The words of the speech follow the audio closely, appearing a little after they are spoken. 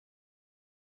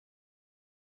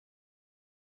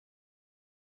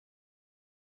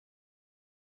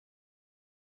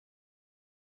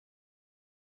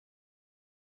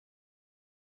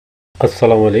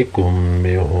السلام علیکم،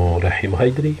 میں ہوں رحیم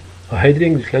ہائیدری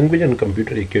English language and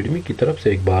computer academy کی طرف سے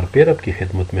ایک بار پھر آپ کی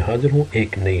خدمت میں حاضر ہوں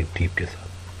ایک نئی ٹیپ کے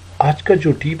ساتھ۔ آج کا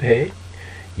جو ٹیپ ہے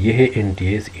یہ ہے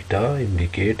NTS ایٹا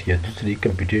انڈیکیٹ یا دوسری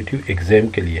کمپیٹیٹیو ایگزام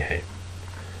کے لیے ہے،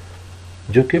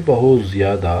 جو کہ بہت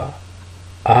زیادہ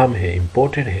اہم ہے،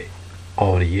 امپورٹنٹ ہے،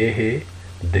 اور یہ ہے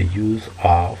دا یوز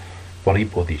آف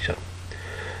پریپوزیشن۔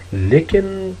 لیکن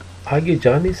آگے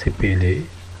جانے سے پہلے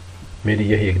میری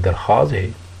یہی ایک درخواست ہے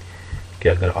کہ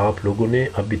اگر آپ لوگوں نے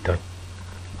ابھی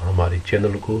تک ہمارے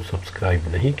چینل کو سبسکرائب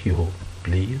نہیں کی ہو،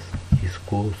 پلیز اس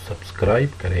کو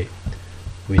سبسکرائب کریں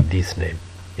ود دس نیم،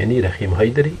 یعنی رحیم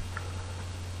ہائیدری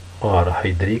اور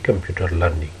ہائیدری کمپیوٹر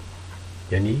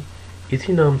لرننگ، یعنی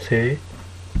اسی نام سے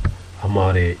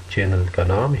ہمارے چینل کا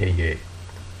نام ہے یہ،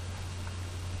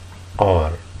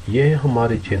 اور یہ ہے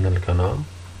ہمارے چینل کا نام۔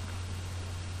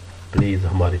 پلیز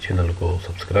ہمارے چینل کو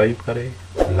سبسکرائب کریں،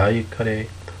 لائک کریں،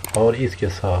 اور اس کے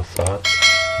ساتھ ساتھ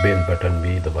بیل بٹن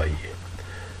بھی دبائیے۔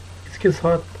 اس کے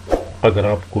ساتھ اگر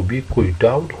آپ کو بھی کوئی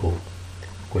ڈاؤٹ ہو،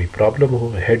 کوئی پرابلم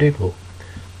ہو، ہیڈیک ہو،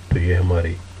 تو یہ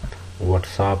ہماری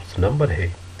واٹس ایپ نمبر ہے،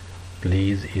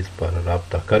 پلیز اس پر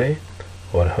رابطہ کریں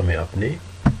اور ہمیں اپنے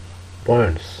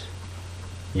پوائنٹس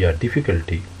یا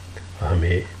ڈیفیکلٹی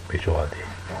ہمیں بھجوا دیں۔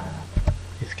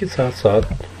 اس کے ساتھ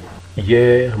ساتھ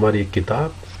یہ ہماری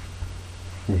کتاب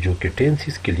جو کہ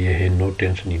ٹینسز کے لیے ہے، نو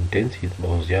ٹینشن ان ٹینسز،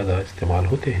 بہت زیادہ استعمال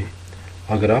ہوتے ہیں۔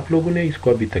 اگر آپ لوگوں نے اس کو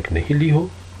ابھی تک نہیں لی ہو،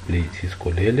 پلیز اس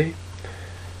کو لے لیں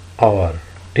اور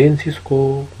ٹینسز کو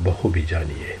بخوبی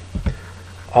جانیے۔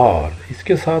 اور اس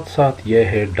کے ساتھ ساتھ یہ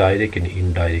ہے ڈائریکٹ اینڈ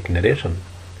انڈائریکٹ نریشن،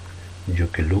 جو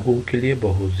کہ لوگوں کے لیے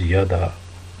بہت زیادہ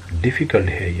ڈیفیکلٹ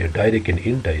ہے، یا ڈائریکٹ اینڈ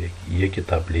انڈائریکٹ، یہ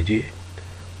کتاب لیجیے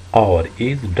اور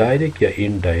اس ڈائریکٹ یا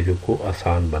انڈائریکٹ کو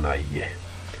آسان بنائیے۔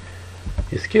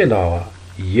 اس کے علاوہ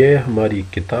یہ ہماری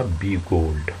کتاب بی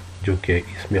گولڈ، جو کہ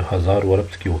اس میں 1000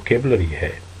 وربس کی ووکیبلری ہے،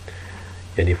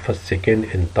 یعنی first, second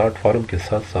and third form کے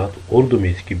ساتھ ساتھ اردو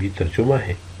میں اس کی بھی ترجمہ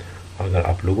ہے۔ اگر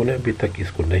آپ لوگوں نے ابھی تک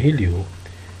اس کو نہیں لی ہو،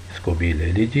 اس کو بھی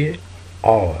لے لیجئے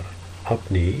اور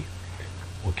اپنی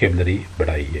ووکیبلری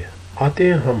بڑھائیے۔ آتے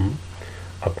ہیں ہم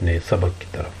اپنے سبق کی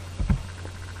طرف۔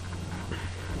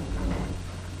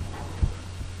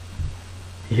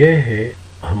 یہ ہے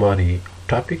ہماری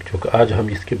ٹاپک، جو کہ آج ہم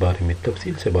اس کے بارے میں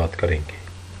تفصیل سے بات کریں گے۔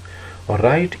 اور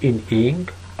رائٹ ان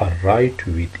انک اور right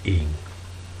with ink.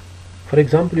 For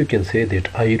example, you can say that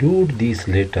I wrote this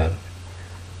letter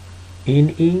in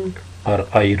ink or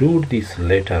I wrote this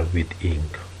letter with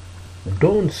ink.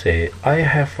 Don't say I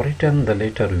have written the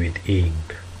letter with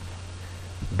ink,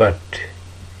 but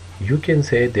you can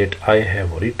say that I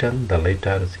have written the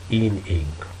letters in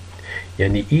ink.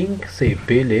 یعنی ink سے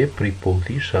پہلے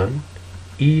preposition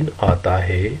in آتا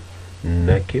ہے،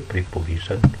 نہ کہ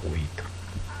preposition with.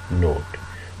 Note: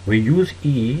 we use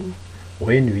in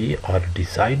when we are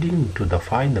deciding to the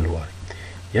final word.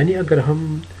 یعنی اگر ہم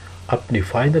اپنی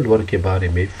فائنل ورڈ کے بارے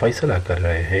میں فیصلہ کر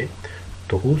رہے ہیں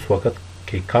تو اس وقت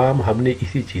کے کام ہم نے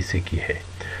اسی چیز سے کی ہے،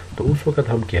 تو اس وقت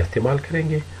ہم کیا استعمال کریں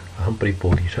گے؟ ہم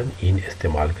preposition in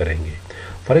استعمال کریں گے۔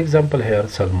 For example, here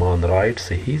Salman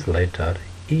writes his letter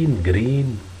in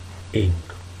green ink.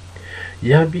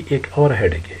 یہاں بھی ایک اور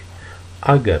ہیڈنگ ہے،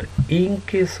 اگر انک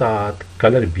کے ساتھ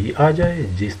کلر بھی آ جائے،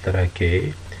 جس طرح کے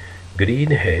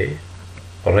گرین ہے،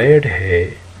 ریڈ ہے،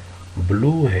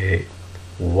 بلو ہے،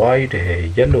 وائٹ ہے،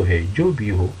 یلو ہے، جو بھی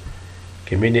ہو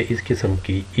کہ میں نے اس قسم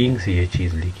کی انک سے یہ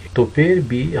چیز لکھی، تو پھر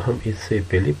بھی ہم اس سے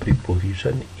پہلے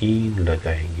preposition in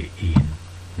لگائیں گے، in،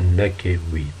 نہ کہ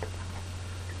with۔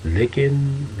 لیکن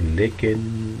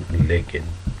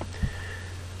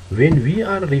when we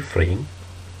are referring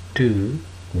to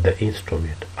the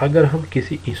instrument، اگر ہم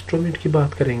کسی انسٹرومنٹ کی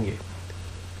بات کریں گے،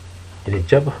 یعنی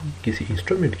جب ہم کسی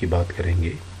انسٹرومنٹ کی بات کریں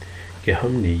گے کہ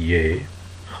ہم نے یہ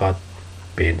خط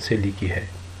پین سے لکھی ہے،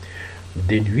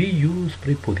 then we use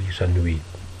preposition with،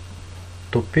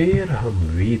 تو پھر ہم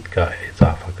with کا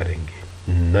اضافہ کریں گے،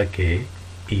 نہ کہ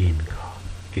in کا۔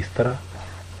 کس طرح؟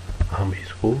 ہم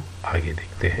اس کو آگے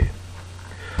دیکھتے ہیں۔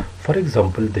 For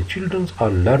example, the children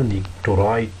are learning to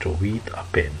write with a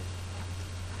pen.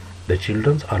 The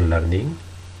children are learning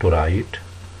to write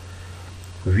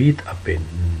with a pen.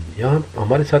 یہاں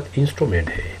ہمارے ساتھ انسٹرومنٹ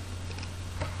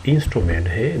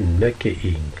ہے، نہ کہ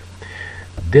انک۔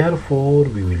 Therefore,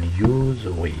 we will use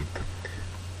with.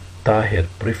 Tahir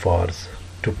prefers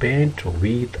to paint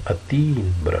with a thin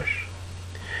brush.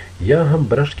 یہاں ہم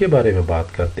brush کے بارے میں بات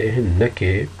کرتے ہیں، نہ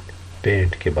کہ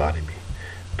پینٹ کے بارے میں،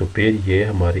 تو پھر یہ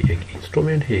ہماری ایک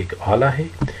انسٹرومنٹ ہے، ایک آلہ ہے،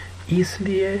 اس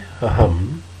لیے ہم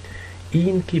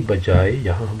in کی بجائے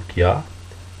یہاں ہم کیا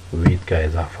with کا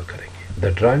اضافہ کریں گے۔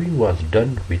 The drawing was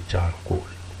done with charcoal.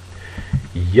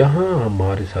 یہاں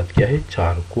ہمارے ساتھ کیا ہے؟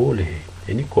 چارکول ہے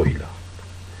یعنی کوئلہ.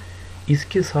 اس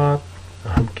کے ساتھ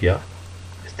ہم کیا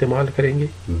استعمال کریں گے؟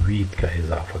 ویت کا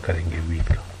اضافہ کریں گے. ویت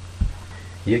کا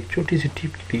یہ ایک چھوٹی سی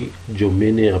ٹپ تھی جو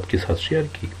میں نے آپ کے ساتھ شیئر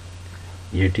کی.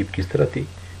 یہ ٹپ کس طرح تھی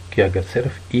کہ اگر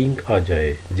صرف انک آ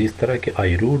جائے، جس طرح کہ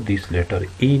I wrote this letter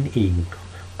in ink,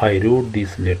 I wrote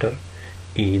this letter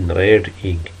in red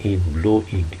ink, in blue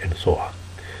ink and so on،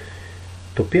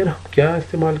 تو پھر ہم کیا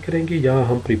استعمال کریں گے؟ یہاں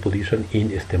ہم preposition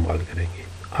in استعمال کریں گے.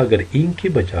 اگر ان کی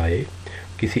بجائے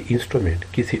کسی انسٹرومنٹ،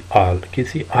 کسی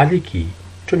آلے کی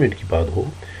انسٹرومنٹ کی بات ہو،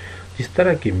 جس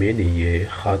طرح کہ میں نے یہ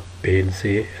خط پین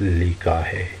سے لکھا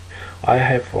ہے، I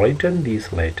have written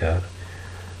this letter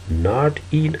not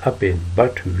in a pen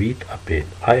but with a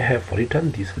pen. I have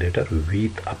written this letter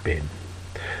with a pen.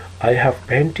 I have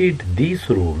painted these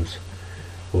rooms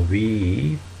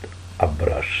with a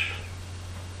brush.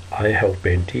 I have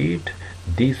painted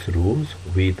these rooms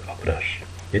with a brush.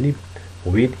 یعنی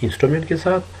with instrument کے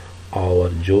ساتھ، اور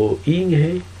جو انک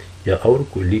ہے یا اور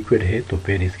کوئی liquid ہے تو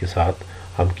پھر اس کے ساتھ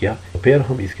ہم کیا؟ پھر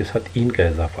ہم اس کے ساتھ ان کا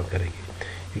اضافہ کریں گے.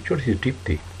 ایک چھوٹی سی ٹپ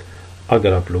تھی.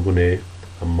 اگر آپ لوگوں نے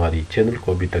ہماری چینل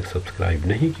کو ابھی تک سبسکرائب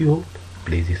نہیں کی ہو،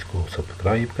 پلیز اس کو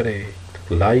سبسکرائب کریں،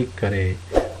 لائک کریں،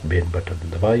 بیل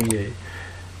بٹن دبائیے.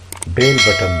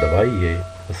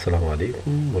 السلام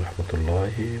علیکم ورحمۃ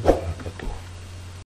اللہ وبرکاتہ.